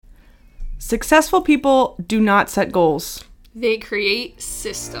Successful people do not set goals. They create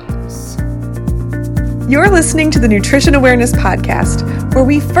systems. You're listening to the Nutrition Awareness Podcast, where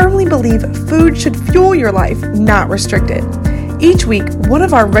we firmly believe food should fuel your life, not restrict it. Each week, one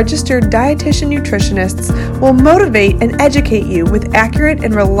of our registered dietitian nutritionists will motivate and educate you with accurate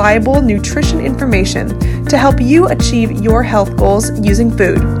and reliable nutrition information to help you achieve your health goals using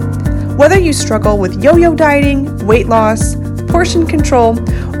food. Whether you struggle with yo-yo dieting, weight loss, portion control,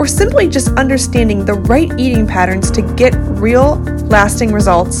 or simply just understanding the right eating patterns to get real, lasting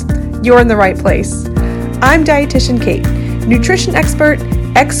results, you're in the right place. I'm Dietitian Kate, nutrition expert,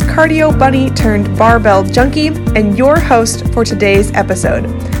 ex-cardio bunny turned barbell junkie, and your host for today's episode.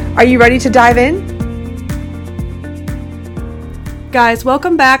 Are you ready to dive in? Guys,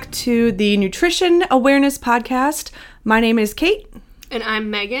 welcome back to the Nutrition Awareness Podcast. My name is Kate. And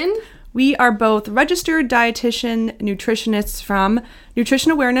I'm Megan. We are both registered dietitian nutritionists from Nutrition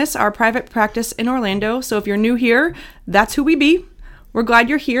Awareness, our private practice in Orlando. So if you're new here, that's who we be. We're glad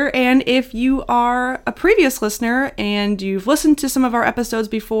you're here. And if you are a previous listener and you've listened to some of our episodes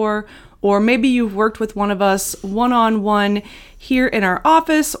before, or maybe you've worked with one of us one-on-one here in our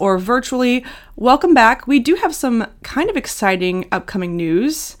office or virtually, welcome back. We do have some kind of exciting upcoming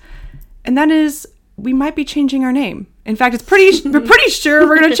news, and that is we might be changing our name. In fact, we're pretty sure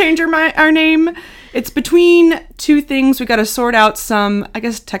we're going to change our name. It's between two things. We got to sort out some, I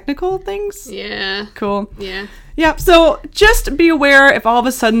guess, technical things. Yeah. Cool. Yeah. Yeah. So just be aware if all of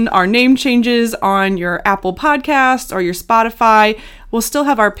a sudden our name changes on your Apple Podcast or your Spotify, we'll still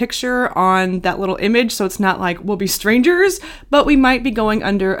have our picture on that little image. So it's not like we'll be strangers, but we might be going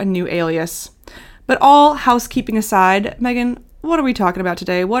under a new alias. But all housekeeping aside, Megan, what are we talking about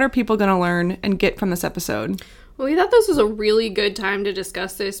today? What are people going to learn and get from this episode? Well, we thought this was a really good time to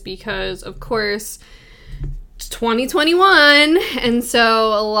discuss this because, of course, it's 2021, and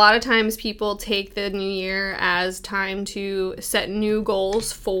so a lot of times people take the new year as time to set new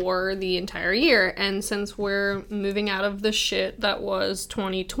goals for the entire year. And since we're moving out of the shit that was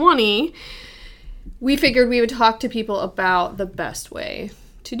 2020, we figured we would talk to people about the best way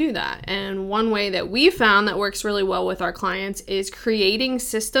to do that. And one way that we found that works really well with our clients is creating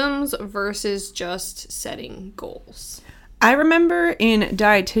systems versus just setting goals. I remember in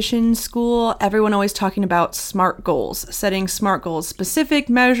dietitian school, everyone always talking about SMART goals, setting SMART goals, specific,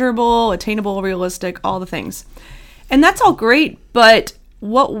 measurable, attainable, realistic, all the things. And that's all great, but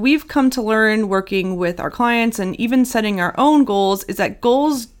what we've come to learn working with our clients and even setting our own goals is that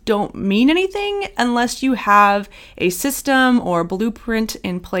goals don't mean anything unless you have a system or blueprint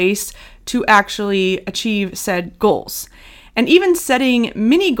in place to actually achieve said goals. And even setting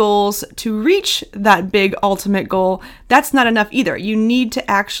mini goals to reach that big ultimate goal, that's not enough either. You need to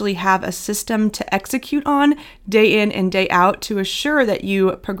actually have a system to execute on day in and day out to assure that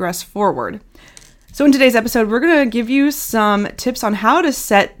you progress forward. So in today's episode, we're going to give you some tips on how to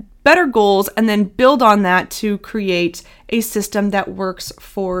set better goals and then build on that to create a system that works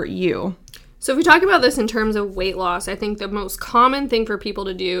for you. So if we talk about this in terms of weight loss, I think the most common thing for people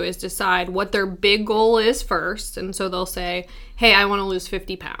to do is decide what their big goal is first. And so they'll say, hey, I want to lose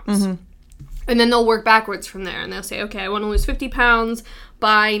 50 pounds. Mm-hmm. And then they'll work backwards from there. And they'll say, okay, I want to lose 50 pounds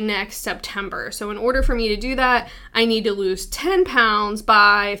by next September. So in order for me to do that, I need to lose 10 pounds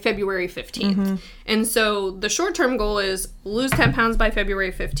by February 15th. Mm-hmm. And so the short-term goal is lose 10 pounds by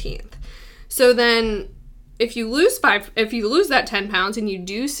February 15th. So then if you lose that 10 pounds and you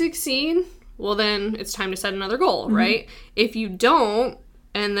do succeed, well, then it's time to set another goal, mm-hmm. right? If you don't,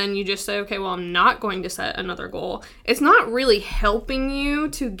 and then you just say, okay, well, I'm not going to set another goal, it's not really helping you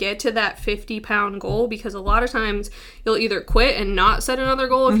to get to that 50-pound goal, because a lot of times you'll either quit and not set another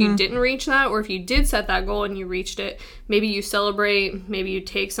goal if mm-hmm. you didn't reach that, or if you did set that goal and you reached it, maybe you celebrate, maybe you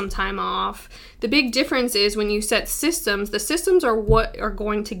take some time off. The big difference is when you set systems, the systems are what are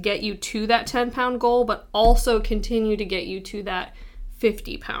going to get you to that 10-pound goal, but also continue to get you to that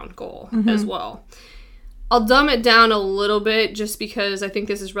 50-pound goal mm-hmm. as well. I'll dumb it down a little bit just because I think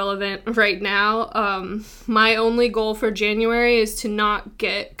this is relevant right now. My only goal for January is to not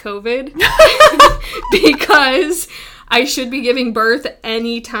get COVID because I should be giving birth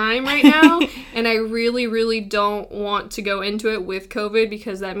any time right now. And I really, really don't want to go into it with COVID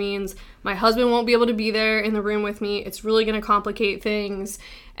because that means my husband won't be able to be there in the room with me. It's really going to complicate things.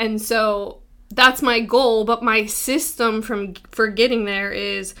 And so that's my goal. But my system for getting there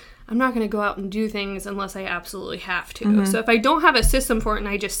is I'm not going to go out and do things unless I absolutely have to. Mm-hmm. So if I don't have a system for it and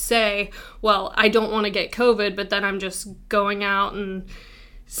I just say, well, I don't want to get COVID, but then I'm just going out and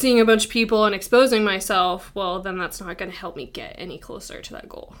seeing a bunch of people and exposing myself, well, then that's not going to help me get any closer to that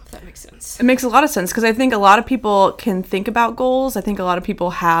goal, if that makes sense. It makes a lot of sense because I think a lot of people can think about goals. I think a lot of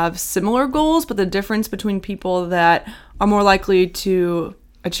people have similar goals, but the difference between people that are more likely to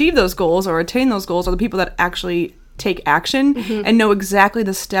achieve those goals or attain those goals are the people that actually take action and know exactly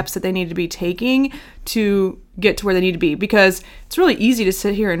the steps that they need to be taking to get to where they need to be. Because it's really easy to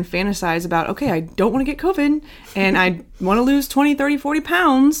sit here and fantasize about, okay, I don't want to get COVID and I want to lose 20, 30, 40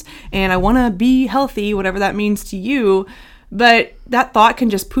 pounds and I want to be healthy, whatever that means to you. But that thought can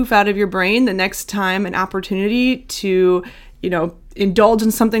just poof out of your brain the next time an opportunity to, indulge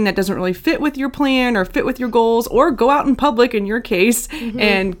in something that doesn't really fit with your plan or fit with your goals, or go out in public in your case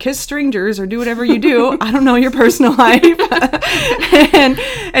and kiss strangers or do whatever you do. I don't know your personal life. and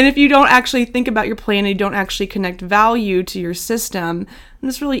if you don't actually think about your plan and you don't actually connect value to your system, then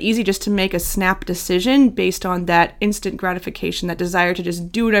it's really easy just to make a snap decision based on that instant gratification, that desire to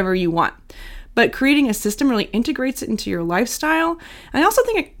just do whatever you want. But creating a system really integrates it into your lifestyle. And I also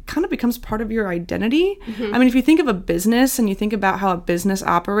think it kind of becomes part of your identity. I mean, if you think of a business and you think about how a business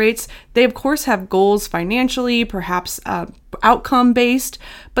operates, they of course have goals financially, perhaps outcome based,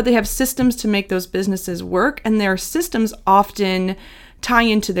 but they have systems to make those businesses work. And their systems often tie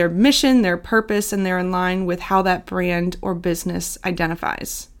into their mission, their purpose, and they're in line with how that brand or business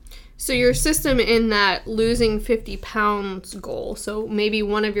identifies. So your system in that losing 50 pounds goal, so maybe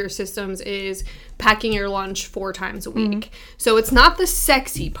one of your systems is packing your lunch 4 times a week. So it's not the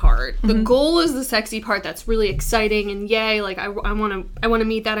sexy part. The goal is the sexy part that's really exciting and yay, like I want to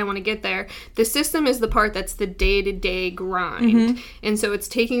meet that, I want to get there. The system is the part that's the day-to-day grind. And so it's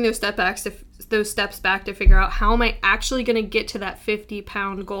taking those steps back to figure out, how am I actually going to get to that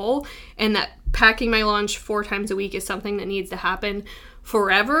 50-pound goal, and that packing my lunch 4 times a week is something that needs to happen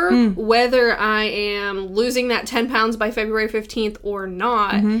forever, whether I am losing that 10 pounds by February 15th or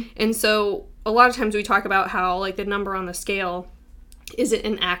not. And so a lot of times we talk about how, like, the number on the scale is it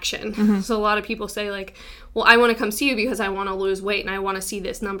an action. So a lot of people say, like, well, I want to come see you because I want to lose weight and I want to see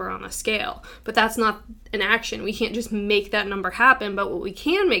this number on the scale. But that's not an action. We can't just make that number happen. But what we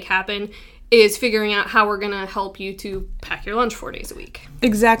can make happen is figuring out how we're going to help you to pack your lunch 4 days a week.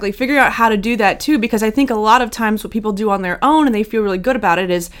 Exactly. Figure out how to do that too, because I think a lot of times what people do on their own and they feel really good about it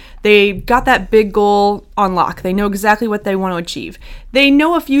is they got that big goal on lock. They know exactly what they want to achieve. They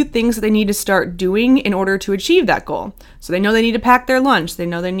know a few things that they need to start doing in order to achieve that goal. So they know they need to pack their lunch. They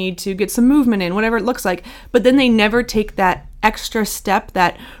know they need to get some movement in, whatever it looks like. But then they never take that extra step,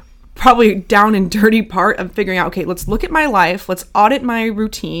 that probably down and dirty part of figuring out, okay, let's look at my life, let's audit my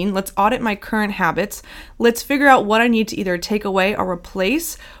routine, let's audit my current habits, let's figure out what I need to either take away or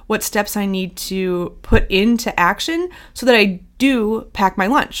replace, what steps I need to put into action so that I do pack my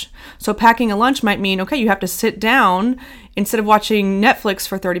lunch. So packing a lunch might mean, okay, you have to sit down. Instead of watching Netflix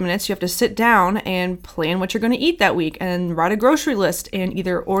for 30 minutes, you have to sit down and plan what you're going to eat that week and write a grocery list and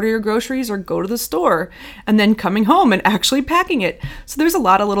either order your groceries or go to the store and then coming home and actually packing it. So there's a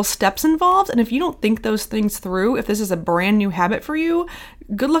lot of little steps involved. And if you don't think those things through, if this is a brand new habit for you,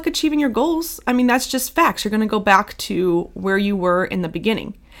 good luck achieving your goals. I mean, that's just facts. You're going to go back to where you were in the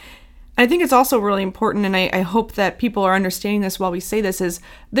beginning. I think it's also really important, and I hope that people are understanding this while we say this, is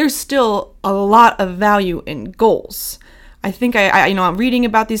there's still a lot of value in goals. I think I'm reading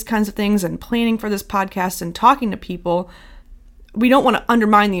about these kinds of things and planning for this podcast and talking to people. We don't want to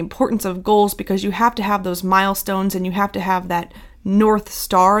undermine the importance of goals because you have to have those milestones and you have to have that North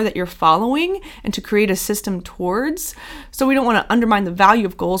Star that you're following and to create a system towards. So we don't want to undermine the value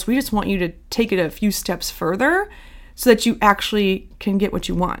of goals. We just want you to take it a few steps further so that you actually can get what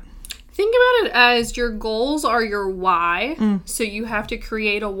you want. Think about it as your goals are your why. So you have to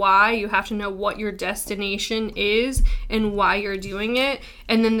create a why. You have to know what your destination is and why you're doing it.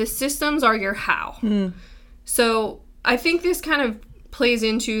 And then the systems are your how. So I think this kind of plays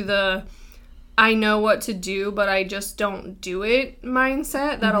into the I know what to do, but I just don't do it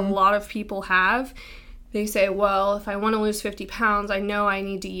mindset that a lot of people have. They say, well, if I want to lose 50 pounds, I know I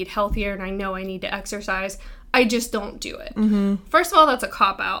need to eat healthier and I know I need to exercise. I just don't do it. First of all, that's a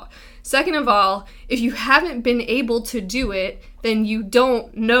cop-out. Second of all, if you haven't been able to do it, then you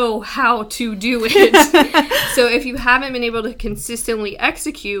don't know how to do it. So if you haven't been able to consistently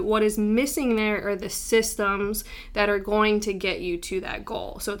execute, what is missing there are the systems that are going to get you to that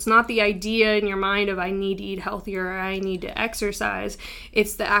goal. So it's not the idea in your mind of I need to eat healthier or I need to exercise.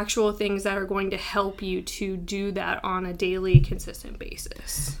 It's the actual things that are going to help you to do that on a daily, consistent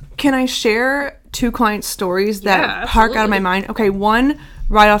basis. Can I share 2 client stories that park out of my mind? Okay, one,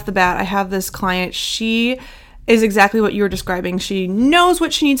 right off the bat, I have this client. She is exactly what you were describing. She knows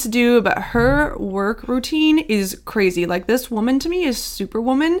what she needs to do, but her work routine is crazy. Like, this woman to me is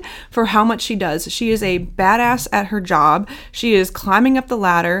superwoman for how much she does. She is a badass at her job. She is climbing up the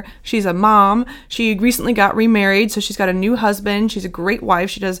ladder. She's a mom. She recently got remarried, so she's got a new husband. She's a great wife.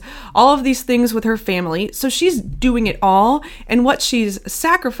 She does all of these things with her family. So she's doing it all, and what she's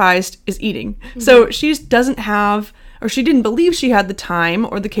sacrificed is eating. So she just doesn't have, or she didn't believe she had the time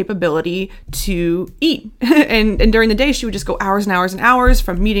or the capability to eat. and during the day, she would just go hours and hours and hours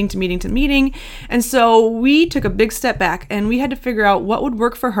from meeting to meeting to meeting. And so we took a big step back and we had to figure out what would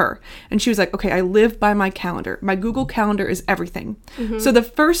work for her. And she was like, okay, I live by my calendar. My Google Calendar is everything. So the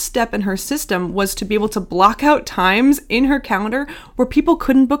first step in her system was to be able to block out times in her calendar where people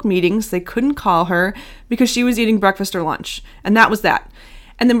couldn't book meetings, they couldn't call her because she was eating breakfast or lunch. And that was that.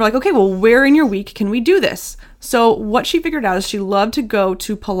 And then we're like, okay, well, where in your week can we do this? So what she figured out is she loved to go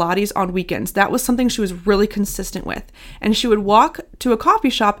to Pilates on weekends. That was something she was really consistent with. And she would walk to a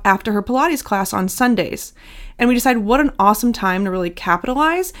coffee shop after her Pilates class on Sundays. And we decided what an awesome time to really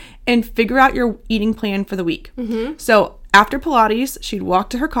capitalize and figure out your eating plan for the week. So after Pilates, she'd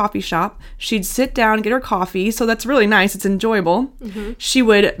walk to her coffee shop. She'd sit down and get her coffee. So that's really nice. It's enjoyable. She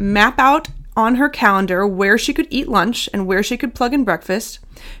would map out on her calendar where she could eat lunch and where she could plug in breakfast.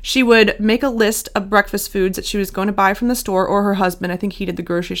 She would make a list of breakfast foods that she was going to buy from the store, or her husband, I think he did the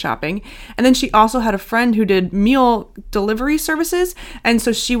grocery shopping. And then she also had a friend who did meal delivery services. And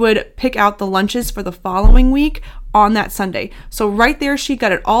so she would pick out the lunches for the following week on that Sunday. So right there, she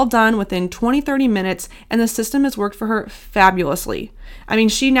got it all done within 20-30 minutes, and the system has worked for her fabulously. I mean,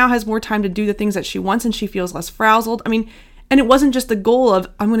 she now has more time to do the things that she wants, and she feels less frazzled. I mean, and it wasn't just the goal of,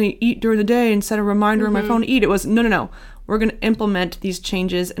 I'm going to eat during the day and set a reminder on my phone to eat. It was, no. We're going to implement these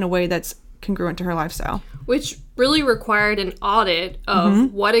changes in a way that's congruent to her lifestyle. Which really required an audit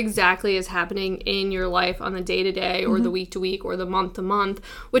of what exactly is happening in your life on the day-to-day or the week-to-week or the month-to-month,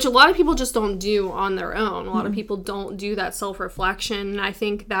 which a lot of people just don't do on their own. A lot of people don't do that self-reflection. And I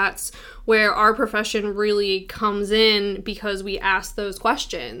think that's where our profession really comes in, because we ask those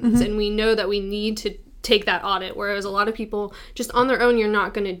questions and we know that we need to take that audit, whereas a lot of people just on their own, you're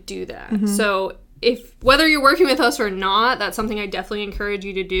not going to do that. So whether you're working with us or not, that's something I definitely encourage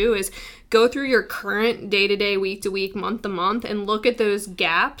you to do, is go through your current day-to-day, week-to-week, month-to-month, and look at those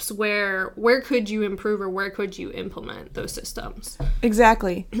gaps where could you improve or where could you implement those systems.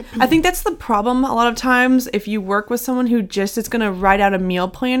 Exactly. I think that's the problem a lot of times if you work with someone who just is going to write out a meal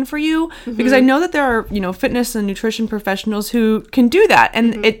plan for you, because I know that there are, fitness and nutrition professionals who can do that,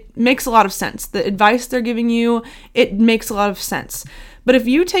 and it makes a lot of sense. The advice they're giving you, it makes a lot of sense. But if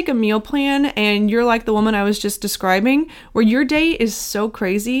you take a meal plan and you're like the woman I was just describing, where your day is so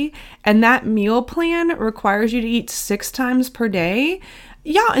crazy and that meal plan requires you to eat 6 times per day,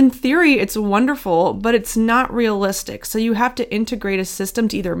 yeah, in theory, it's wonderful, but it's not realistic. So you have to integrate a system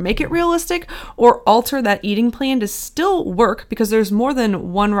to either make it realistic or alter that eating plan to still work, because there's more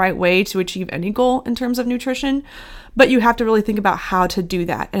than one right way to achieve any goal in terms of nutrition. But you have to really think about how to do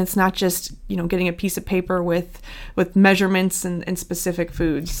that. And it's not just, getting a piece of paper with measurements and specific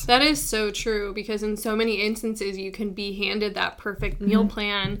foods. That is so true, because in so many instances you can be handed that perfect meal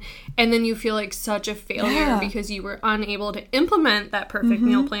plan and then you feel like such a failure because you were unable to implement that perfect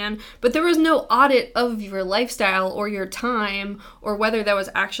meal plan, but there was no audit of your lifestyle or your time or whether that was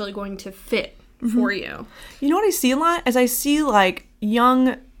actually going to fit for you. You know what I see a lot? Is I see like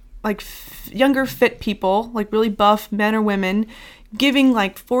younger fit people, like really buff men or women, giving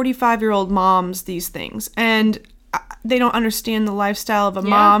like 45-year-old moms these things. And they don't understand the lifestyle of a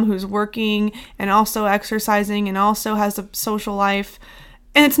mom who's working and also exercising and also has a social life.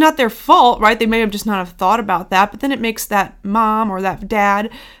 And it's not their fault, right? They may have just not have thought about that, but then it makes that mom or that dad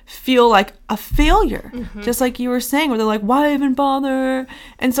feel like a failure, just like you were saying, where they're like, why even bother?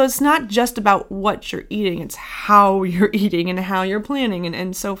 And so it's not just about what you're eating, it's how you're eating and how you're planning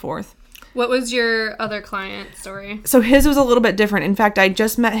and so forth. What was your other client story? So his was a little bit different. In fact, I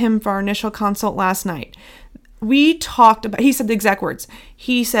just met him for our initial consult last night. We talked about, he said the exact words.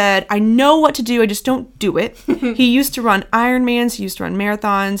 He said, I know what to do, I just don't do it. He used to run Ironmans, he used to run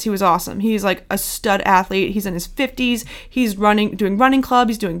marathons. He was awesome. He's like a stud athlete. He's in his 50s. He's doing running club.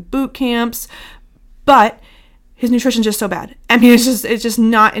 He's doing boot camps. But his nutrition's just so bad. I mean, it's just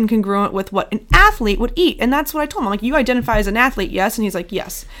not incongruent with what an athlete would eat. And that's what I told him. I'm like, you identify as an athlete, yes? And he's like,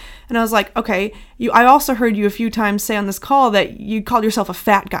 yes. And I was like, okay, I also heard you a few times say on this call that you called yourself a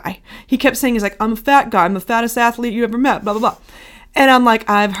fat guy. He kept saying, he's like, I'm a fat guy. I'm the fattest athlete you ever met, blah, blah, blah. And I'm like,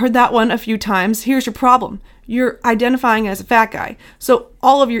 I've heard that one a few times. Here's your problem. You're identifying as a fat guy. So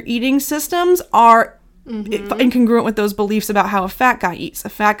all of your eating systems are incongruent with those beliefs about how a fat guy eats. A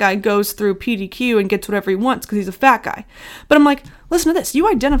fat guy goes through PDQ and gets whatever he wants because he's a fat guy. But I'm like, listen to this. You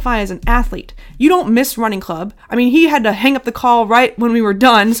identify as an athlete. You don't miss running club. I mean, he had to hang up the call right when we were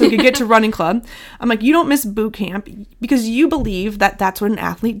done so he could get to running club. I'm like, you don't miss boot camp because you believe that that's what an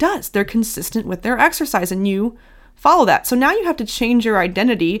athlete does. They're consistent with their exercise and you follow that. So now you have to change your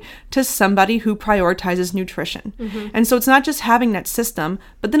identity to somebody who prioritizes nutrition. And so it's not just having that system,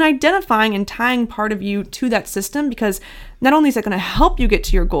 but then identifying and tying part of you to that system, because not only is that going to help you get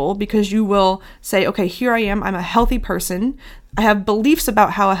to your goal, because you will say, okay, here I am, I'm a healthy person. I have beliefs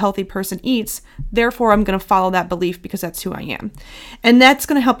about how a healthy person eats. Therefore, I'm going to follow that belief because that's who I am. And that's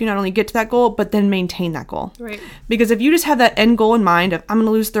going to help you not only get to that goal, but then maintain that goal. Right. Because if you just have that end goal in mind of I'm going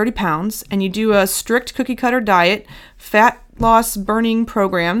to lose 30 pounds and you do a strict cookie cutter diet, fat loss burning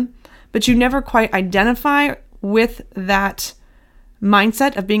program, but you never quite identify with that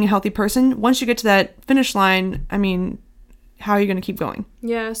mindset of being a healthy person, once you get to that finish line, I mean, how are you going to keep going?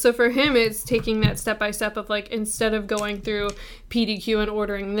 Yeah, so for him, it's taking that step by step of like, instead of going through PDQ and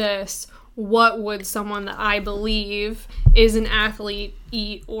ordering this, what would someone that I believe is an athlete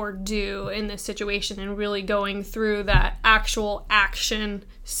eat or do in this situation, and really going through that actual action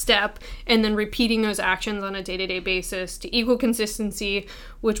step and then repeating those actions on a day-to-day basis to equal consistency,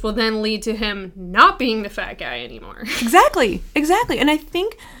 which will then lead to him not being the fat guy anymore. Exactly. And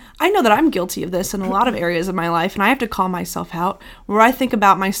I know that I'm guilty of this in a lot of areas of my life, and I have to call myself out where I think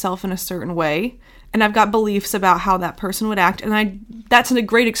about myself in a certain way, and I've got beliefs about how that person would act, and that's a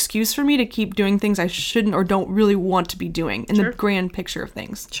great excuse for me to keep doing things I shouldn't or don't really want to be doing in the grand picture of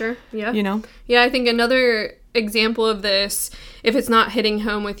things. Sure, yeah. You know? Yeah, I think another example of this, if it's not hitting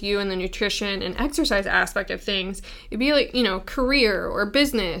home with you in the nutrition and exercise aspect of things, it'd be like, career or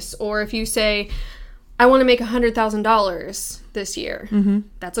business, or if you say, I want to make $100,000 this year.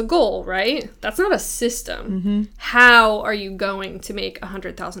 That's a goal, right? That's not a system. How are you going to make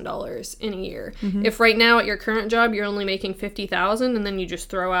 $100,000 in a year? If right now at your current job you're only making $50,000 and then you just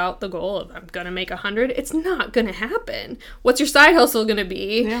throw out the goal of I'm going to make $100,000, it's not going to happen. What's your side hustle going to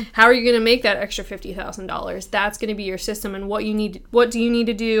be? Yeah. How are you going to make that extra $50,000? That's going to be your system, and what do you need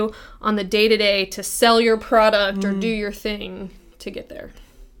to do on the day-to-day to sell your product or do your thing to get there?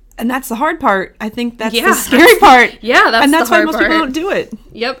 And that's the hard part. I think that's the scary part. Yeah, and that's the hard why most part. people don't do it.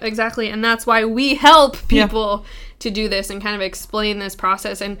 Yep, exactly. And that's why we help people to do this and kind of explain this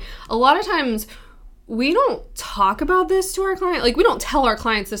process. And a lot of times we don't talk about this to our client. Like, we don't tell our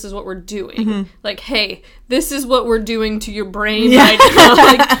clients this is what we're doing. Like, hey, this is what we're doing to your brain right now.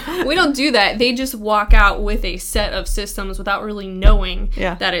 Like, we don't do that. They just walk out with a set of systems without really knowing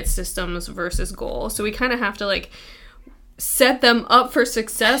that it's systems versus goal. So we kind of have to set them up for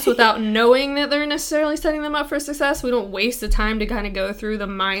success without knowing that they're necessarily setting them up for success. We don't waste the time to kind of go through the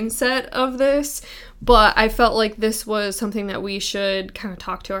mindset of this, but I felt like this was something that we should kind of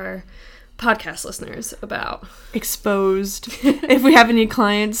talk to our podcast listeners about. Exposed. If we have any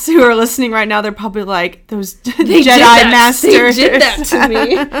clients who are listening right now, they're probably like, those Jedi masters. They did that to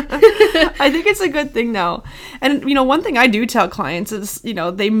me. I think it's a good thing though. And one thing I do tell clients is, we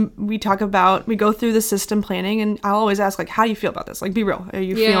go through the system planning, and I'll always ask, how do you feel about this? Be real. Are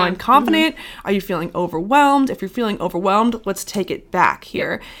you feeling confident? Are you feeling overwhelmed? If you're feeling overwhelmed, let's take it back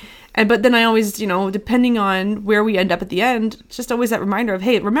here. But then I always, depending on where we end up at the end, it's just always that reminder of,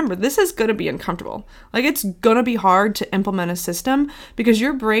 hey, remember, this is going to be uncomfortable. It's going to be hard to implement a system because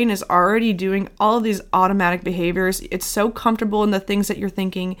your brain is already doing all of these automatic behaviors. It's so comfortable in the things that you're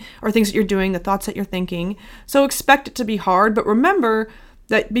thinking or things that you're doing, the thoughts that you're thinking. So expect it to be hard. But remember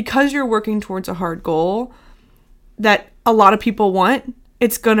that because you're working towards a hard goal that a lot of people want,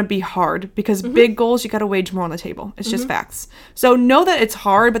 it's going to be hard because big goals, you got to wage more on the table. It's just facts. So know that it's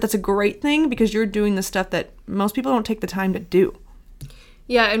hard, but that's a great thing because you're doing the stuff that most people don't take the time to do.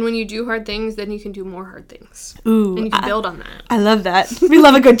 Yeah, and when you do hard things, then you can do more hard things. Ooh. And you can build on that. I love that. We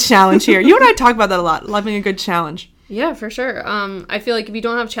love a good challenge here. You and I talk about that a lot, loving a good challenge. Yeah, for sure. I feel like if you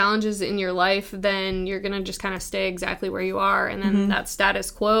don't have challenges in your life, then you're going to just kind of stay exactly where you are. And then that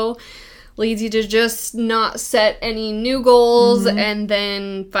status quo leads you to just not set any new goals, and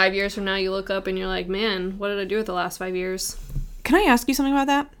then 5 years from now you look up and you're like, man, what did I do with the last 5 years? Can I ask you something about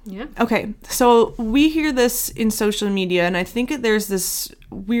that? Yeah. Okay, so we hear this in social media, and I think that there's this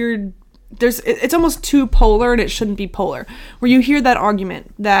weird, it's almost too polar, and it shouldn't be polar, where you hear that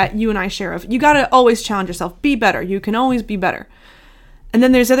argument that you and I share of, you gotta always challenge yourself, be better, you can always be better. And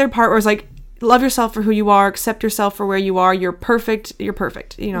then there's the other part where it's like, love yourself for who you are, accept yourself for where you are, you're perfect,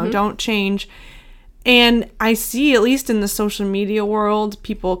 don't change. And I see, at least in the social media world,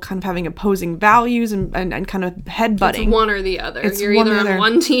 people kind of having opposing values and kind of headbutting. It's one or the other. It's you're one either or the on other.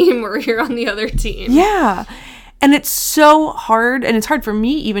 one team or you're on the other team. Yeah. And it's so hard, and it's hard for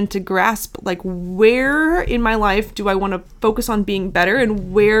me even to grasp, like, where in my life do I want to focus on being better,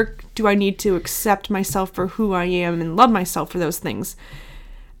 and where do I need to accept myself for who I am and love myself for those things.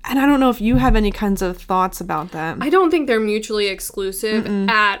 And I don't know if you have any kinds of thoughts about that. I don't think they're mutually exclusive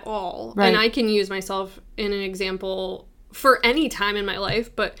at all. Right. And I can use myself in an example for any time in my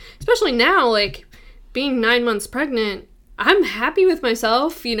life, but especially now, like, being 9 months pregnant, I'm happy with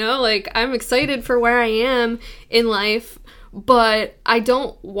myself, you know, like, I'm excited for where I am in life, but I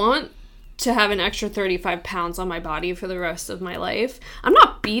don't want to have an extra 35 pounds on my body for the rest of my life. I'm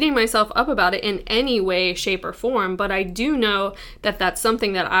not beating myself up about it in any way, shape, or form, but I do know that that's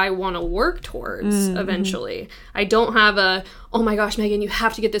something that I want to work towards eventually. I don't have a, oh my gosh, Megan, you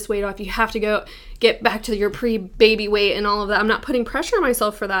have to get this weight off. You have to go get back to your pre-baby weight and all of that. I'm not putting pressure on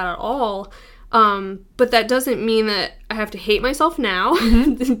myself for that at all. But that doesn't mean that I have to hate myself now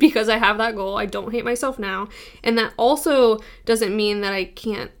because I have that goal. I don't hate myself now. And that also doesn't mean that I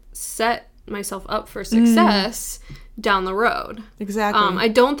can't set myself up for success down the road. Exactly. I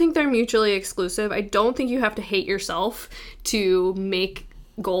don't think they're mutually exclusive. I don't think you have to hate yourself to make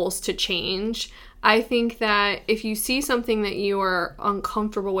goals to change. I think that if you see something that you are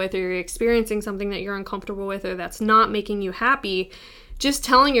uncomfortable with, or you're experiencing something that you're uncomfortable with, or that's not making you happy, just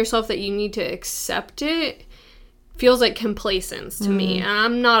telling yourself that you need to accept it feels like complacence to me, and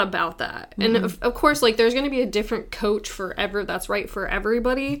I'm not about that. And of course, like, there's going to be a different coach forever that's right for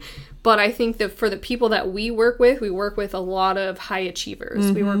everybody, but I think that for the people that we work with a lot of high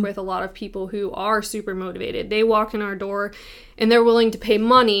achievers. We work with a lot of people who are super motivated. They walk in our door and they're willing to pay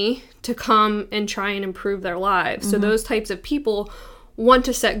money to come and try and improve their lives. So those types of people want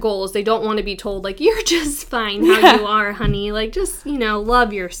to set goals. They don't want to be told, like, you're just fine how you are, honey. Like, just, you know,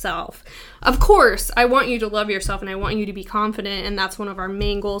 love yourself. Of course, I want you to love yourself and I want you to be confident, and that's one of our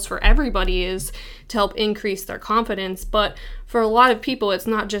main goals for everybody, is to help increase their confidence. But for a lot of people, it's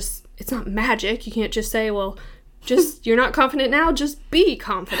not magic. You can't just say, well, just, you're not confident now, just be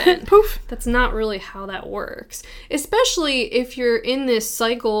confident. Poof. That's not really how that works. Especially if you're in this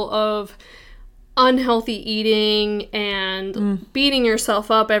cycle of unhealthy eating and beating yourself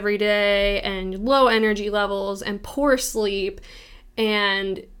up every day and low energy levels and poor sleep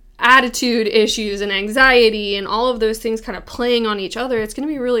and attitude issues and anxiety and all of those things kind of playing on each other. It's going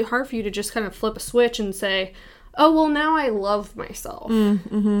to be really hard for you to just kind of flip a switch and say, oh, well, now I love myself.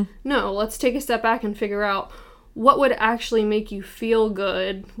 No, let's take a step back and figure out what would actually make you feel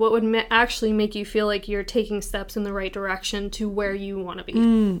good, what would actually make you feel like you're taking steps in the right direction to where you want to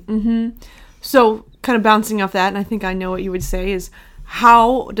be. So, kind of bouncing off that, and I think I know what you would say, is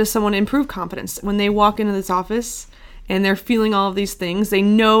how does someone improve confidence? When they walk into this office and they're feeling all of these things, they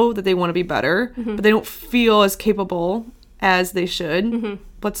know that they want to be better, but they don't feel as capable as they should.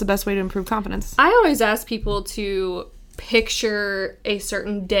 What's the best way to improve confidence? I always ask people to picture a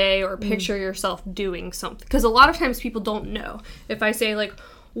certain day or picture yourself doing something. Because a lot of times people don't know. If I say, like,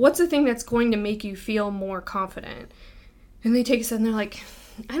 what's the thing that's going to make you feel more confident? And they take a step and they're like,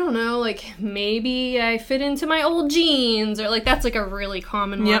 I don't know, like, maybe I fit into my old jeans, or, like, that's, like, a really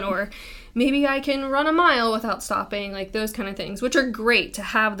common one, or maybe I can run a mile without stopping, like, those kind of things, which are great to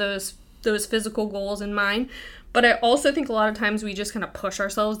have those physical goals in mind. But I also think a lot of times we just kind of push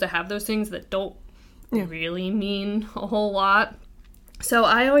ourselves to have those things that don't really mean a whole lot. So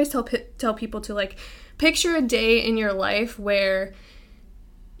I always tell people to, like, picture a day in your life where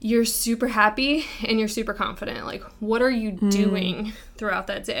you're super happy and you're super confident. Like, what are you doing throughout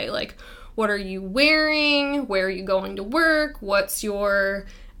that day? Like, what are you wearing? Where are you going to work? What's your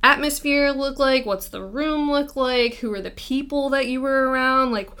atmosphere look like? What's the room look like? Who are the people that you were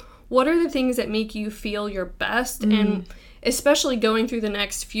around? Like, what are the things that make you feel your best? And especially going through the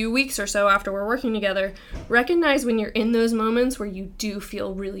next few weeks or so after we're working together, recognize when you're in those moments where you do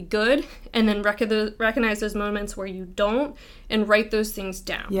feel really good, and then recognize those moments where you don't, and write those things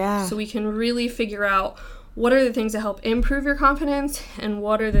down. Yeah. So we can really figure out what are the things that help improve your confidence and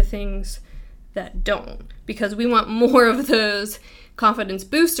what are the things that don't. Because we want more of those confidence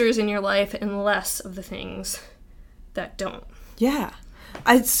boosters in your life and less of the things that don't. Yeah.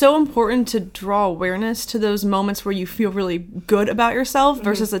 It's so important to draw awareness to those moments where you feel really good about yourself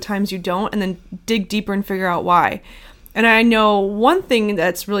versus the times you don't, and then dig deeper and figure out why. And I know one thing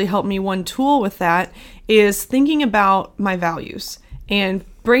that's really helped me, one tool with that, is thinking about my values and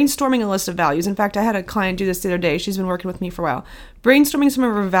brainstorming a list of values. In fact, I had a client do this the other day. She's been working with me for a while. Brainstorming some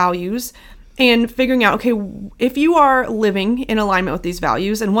of her values And figuring out, okay, if you are living in alignment with these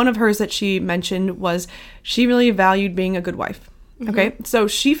values, and one of hers that she mentioned was she really valued being a good wife. Okay, so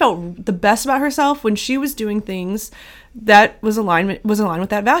she felt the best about herself when she was doing things that was aligned with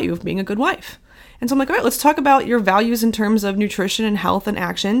that value of being a good wife. And so I'm like, all right, let's talk about your values in terms of nutrition and health and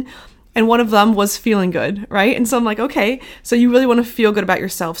action. And one of them was feeling good, right? And so I'm like, okay, so you really want to feel good about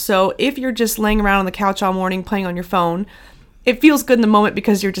yourself. So if you're just laying around on the couch all morning playing on your phone, it feels good in the moment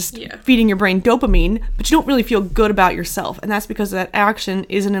because you're just feeding your brain dopamine, but you don't really feel good about yourself. And that's because that action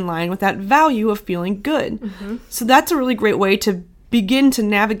isn't in line with that value of feeling good. So that's a really great way to begin to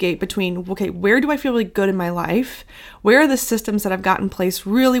navigate between, okay, where do I feel really good in my life? Where are the systems that I've got in place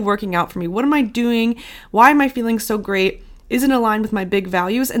really working out for me? What am I doing? Why am I feeling so great? Is it aligned with my big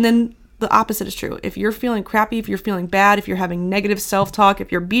values? And then the opposite is true. If you're feeling crappy, if you're feeling bad, if you're having negative self-talk,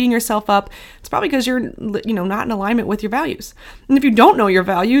 if you're beating yourself up, it's probably because you're, not in alignment with your values. And if you don't know your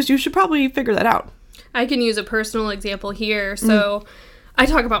values, you should probably figure that out. I can use a personal example here. So I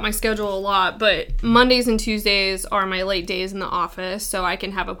talk about my schedule a lot, but Mondays and Tuesdays are my late days in the office, so I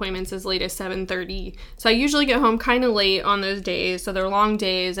can have appointments as late as 7:30. So I usually get home kind of late on those days, so they're long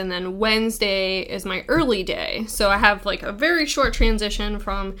days, and then Wednesday is my early day. So I have like a very short transition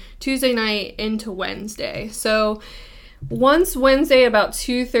from Tuesday night into Wednesday. So once Wednesday about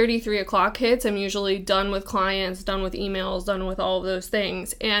 2:30, 3 o'clock hits, I'm usually done with clients, done with emails, done with all of those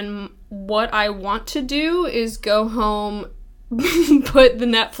things. And what I want to do is go home, put the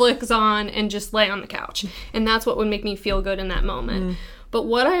Netflix on, and just lay on the couch. And that's what would make me feel good in that moment. But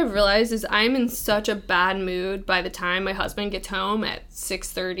what I have realized is I'm in such a bad mood by the time my husband gets home at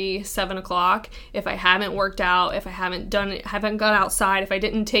 6:30, 7 o'clock. If I haven't worked out, if I haven't gone outside, if I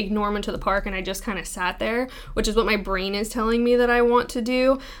didn't take Norman to the park and I just kind of sat there, which is what my brain is telling me that I want to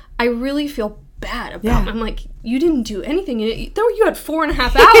do, I really feel bad about it. I'm like, you didn't do anything. Though you had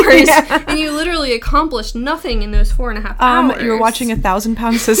 4.5 hours, and you literally accomplished nothing in those 4.5 hours. You were watching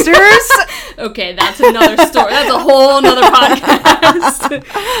 1,000-Pound Sisters. Okay, that's another story. That's a whole nother podcast.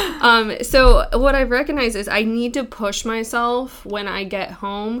 So what I've recognized is I need to push myself when I get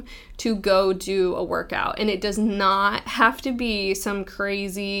home to go do a workout, and it does not have to be some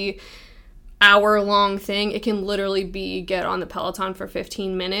crazy hour-long thing. It can literally be get on the Peloton for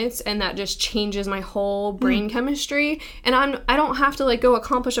 15 minutes, and that just changes my whole brain chemistry. And I don't have to go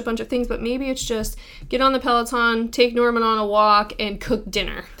accomplish a bunch of things, but maybe it's just get on the Peloton, take Norman on a walk, and cook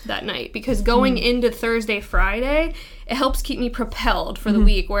dinner that night. Because going into Thursday, Friday, it helps keep me propelled for the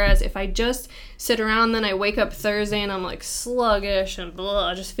week. Whereas if I just sit around, then I wake up Thursday and I'm sluggish and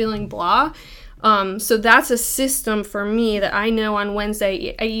blah, just feeling blah. So that's a system for me that I know on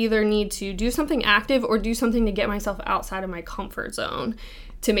Wednesday I either need to do something active or do something to get myself outside of my comfort zone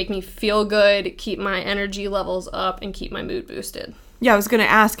to make me feel good, keep my energy levels up, and keep my mood boosted. Yeah, I was going to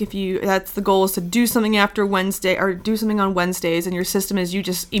ask if that's the goal, is to do something after Wednesday or do something on Wednesdays, and your system is you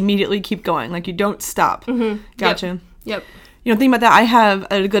just immediately keep going, you don't stop. Gotcha. Yep. Think about that. I have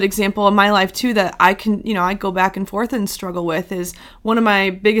a good example in my life too that I can, I go back and forth and struggle with. Is one of my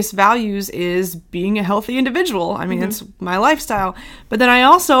biggest values is being a healthy individual. I mean, it's my lifestyle. But then I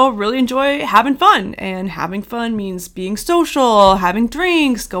also really enjoy having fun, and having fun means being social, having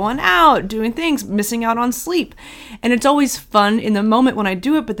drinks, going out, doing things, missing out on sleep. And it's always fun in the moment when I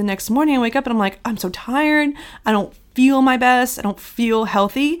do it, but the next morning I wake up and I'm like, I'm so tired. I don't feel my best. I don't feel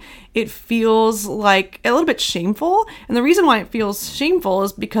healthy. It feels like a little bit shameful. And the reason why it feels shameful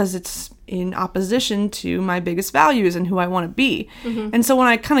is because it's in opposition to my biggest values and who I want to be. And so when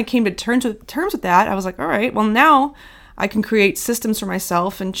I kind of came to terms with that, I was like, all right, well, now I can create systems for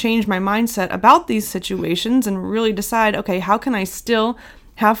myself and change my mindset about these situations and really decide, okay, how can I still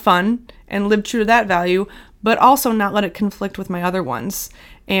have fun and live true to that value, but also not let it conflict with my other ones,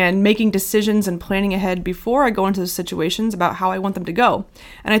 and making decisions and planning ahead before I go into those situations about how I want them to go.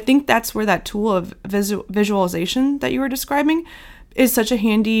 And I think that's where that tool of visualization that you were describing is such a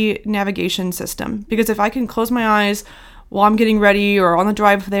handy navigation system. Because if I can close my eyes while I'm getting ready or on the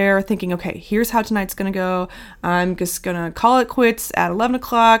drive there thinking, okay, here's how tonight's going to go. I'm just going to call it quits at 11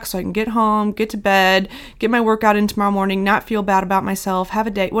 o'clock so I can get home, get to bed, get my workout in tomorrow morning, not feel bad about myself, have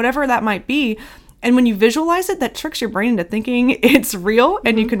a day, whatever that might be. And when you visualize it, that tricks your brain into thinking it's real,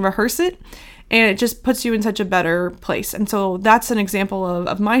 and you can rehearse it, and it just puts you in such a better place. And so that's an example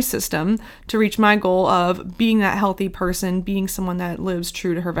of my system to reach my goal of being that healthy person, being someone that lives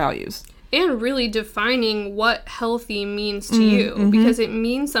true to her values. And really defining what healthy means to you, because it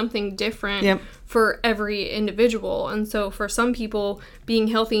means something different for every individual. And so for some people, being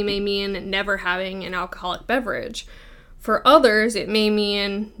healthy may mean never having an alcoholic beverage. For others, it may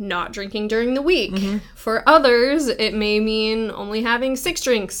mean not drinking during the week. For others, it may mean only having 6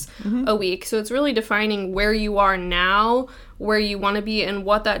 drinks a week. So it's really defining where you are now, where you want to be, and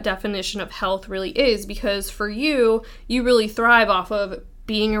what that definition of health really is. Because for you, you really thrive off of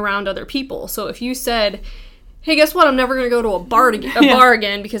being around other people. So if you said, hey, guess what? I'm never going to go to a bar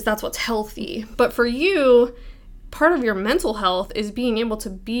again because that's what's healthy. But for you, part of your mental health is being able to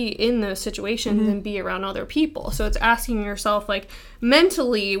be in those situations and be around other people. So it's asking yourself, like,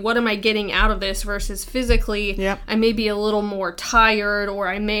 mentally, what am I getting out of this versus physically? I may be a little more tired, or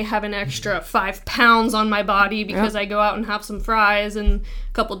I may have an extra 5 pounds on my body because I go out and have some fries and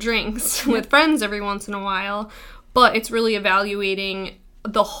a couple drinks with friends every once in a while. But it's really evaluating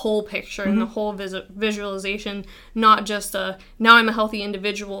the whole picture and the whole visualization, not just now I'm a healthy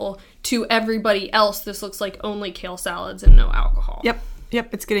individual, to everybody else this looks like only kale salads and no alcohol. Yep,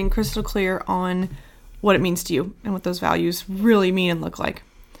 it's getting crystal clear on what it means to you and what those values really mean and look like.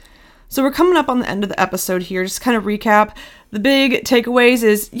 So we're coming up on the end of the episode here. Just kind of recap. The big takeaways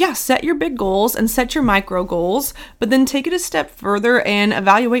is, set your big goals and set your micro goals, but then take it a step further and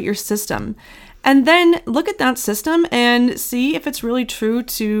evaluate your system. And then look at that system and see if it's really true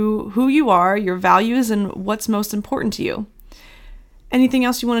to who you are, your values, and what's most important to you. Anything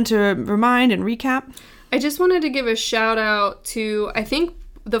else you wanted to remind and recap? I just wanted to give a shout out to, I think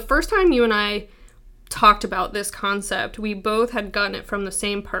the first time you and I talked about this concept, we both had gotten it from the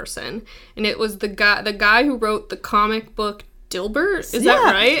same person. And it was the guy who wrote the comic book Dilbert. Is that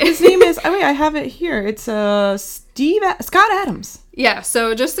right? His name is, I have it here. It's Scott Adams. Yeah,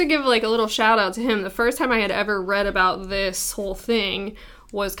 so just to give like a little shout out to him, the first time I had ever read about this whole thing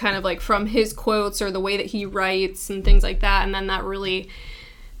was kind of like from his quotes or the way that he writes and things like that. And then that really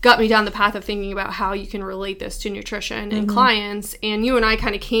got me down the path of thinking about how you can relate this to nutrition and clients. And you and I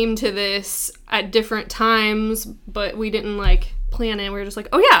kind of came to this at different times, but we didn't like plan it. We were just like,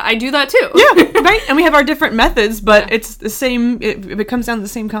 oh yeah, I do that too. Yeah, right. And we have our different methods, but it's the same. It comes down to the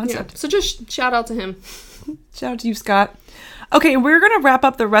same concept. Yeah. So just shout out to him. Shout out to you, Scott. Okay, we're going to wrap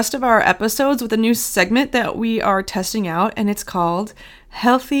up the rest of our episodes with a new segment that we are testing out, and it's called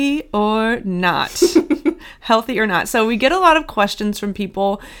Healthy or Not. Healthy or Not. So we get a lot of questions from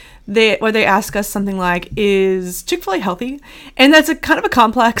people where they ask us something like, is Chick-fil-A healthy? And that's a kind of a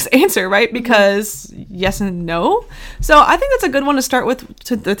complex answer, right? Because yes and no. So I think that's a good one to start with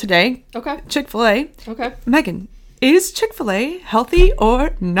today. Okay. Chick-fil-A. Okay. Megan, is Chick-fil-A healthy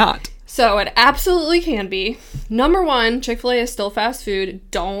or not? So it absolutely can be. Number 1, Chick-fil-A is still fast food.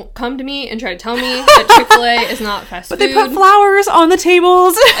 Don't come to me and try to tell me that Chick-fil-A is not fast food. But they put flowers on the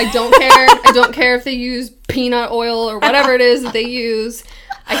tables. I don't care. I don't care if they use peanut oil or whatever it is that they use.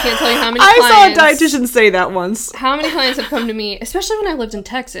 I can't tell you how many clients... I saw a dietitian say that once. How many clients have come to me, especially when I lived in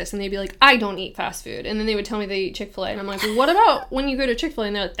Texas, and they'd be like, I don't eat fast food. And then they would tell me they eat Chick-fil-A. And I'm like, well, what about when you go to Chick-fil-A?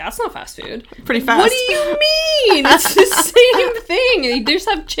 And they're like, that's not fast food. Pretty fast. What do you mean? It's the same thing. They just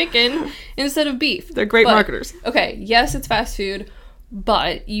have chicken instead of beef. They're great marketers. Okay, yes, it's fast food,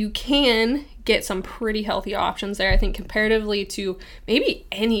 but you can get some pretty healthy options there. I think comparatively to maybe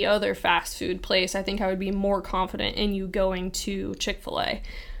any other fast food place, I think I would be more confident in you going to Chick-fil-A.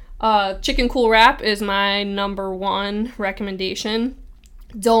 Chicken Cool Wrap is my number 1 recommendation.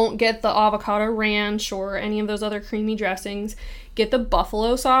 Don't get the avocado ranch or any of those other creamy dressings. Get the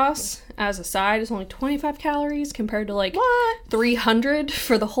buffalo sauce as a side. It's only 25 calories compared to like 300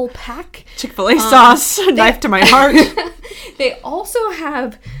 for the whole pack. Chick-fil-A sauce, knife to my heart. They also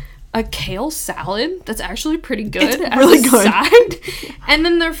have a kale salad that's actually pretty good. It's really good. Side. And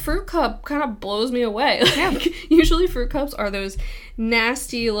then their fruit cup kind of blows me away. Like, usually fruit cups are those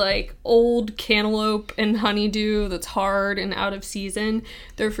nasty, like, old cantaloupe and honeydew that's hard and out of season.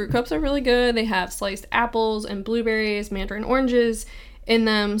 Their fruit cups are really good. They have sliced apples and blueberries, mandarin oranges in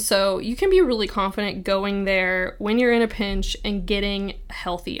them. So you can be really confident going there when you're in a pinch and getting a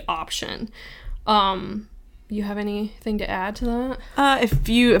healthy option. You have anything to add to that?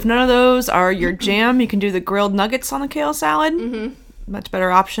 If none of those are your jam, you can do the grilled nuggets on the kale salad. Mm-hmm. Much better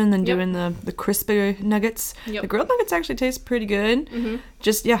option than doing the crispy nuggets. Yep. The grilled nuggets actually taste pretty good. Mm-hmm.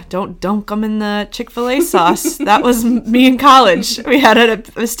 Just, don't dunk them in the Chick-fil-A sauce. That was me in college. We had it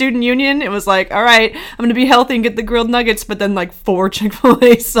at a student union. It was like, all right, I'm going to be healthy and get the grilled nuggets, but then like 4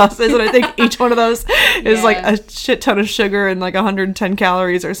 Chick-fil-A sauces. And I think each one of those is like a shit ton of sugar and like 110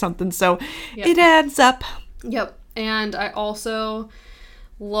 calories or something. So it adds up. Yep. And I also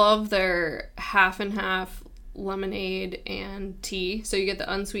love their half and half lemonade and tea. So you get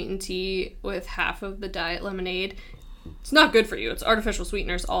the unsweetened tea with half of the diet lemonade. It's not good for you. It's artificial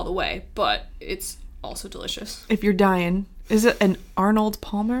sweeteners all the way, but it's also delicious. If you're dying, is it an Arnold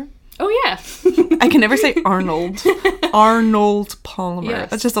Palmer? Oh, yeah. I can never say Arnold. Arnold Palmer.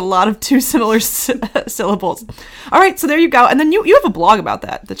 Yes. That's just a lot of two similar syllables. All right, so there you go. And then you have a blog about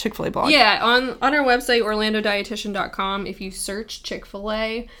that, the Chick-fil-A blog. Yeah, on our website, orlandodietitian.com, if you search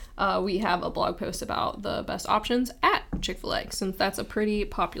Chick-fil-A, we have a blog post about the best options at Chick-fil-A, since that's a pretty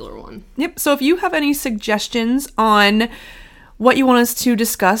popular one. Yep. So if you have any suggestions on what you want us to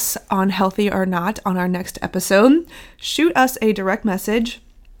discuss on Healthy or Not on our next episode, shoot us a direct message.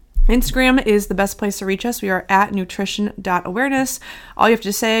 Instagram is the best place to reach us. We are at nutrition.awareness. All you have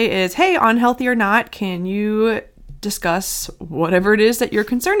to say is, hey, on Healthy or Not, can you discuss whatever it is that you're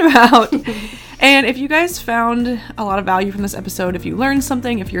concerned about? And if you guys found a lot of value from this episode, if you learned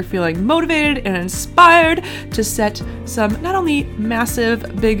something, if you're feeling motivated and inspired to set some not only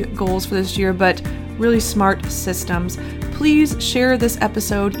massive big goals for this year, but really smart systems, please share this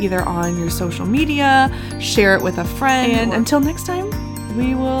episode either on your social media, share it with a friend, and until next time,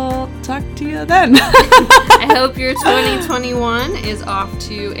 we will talk to you then. I hope your 2021 is off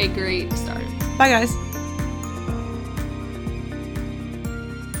to a great start. Bye, guys.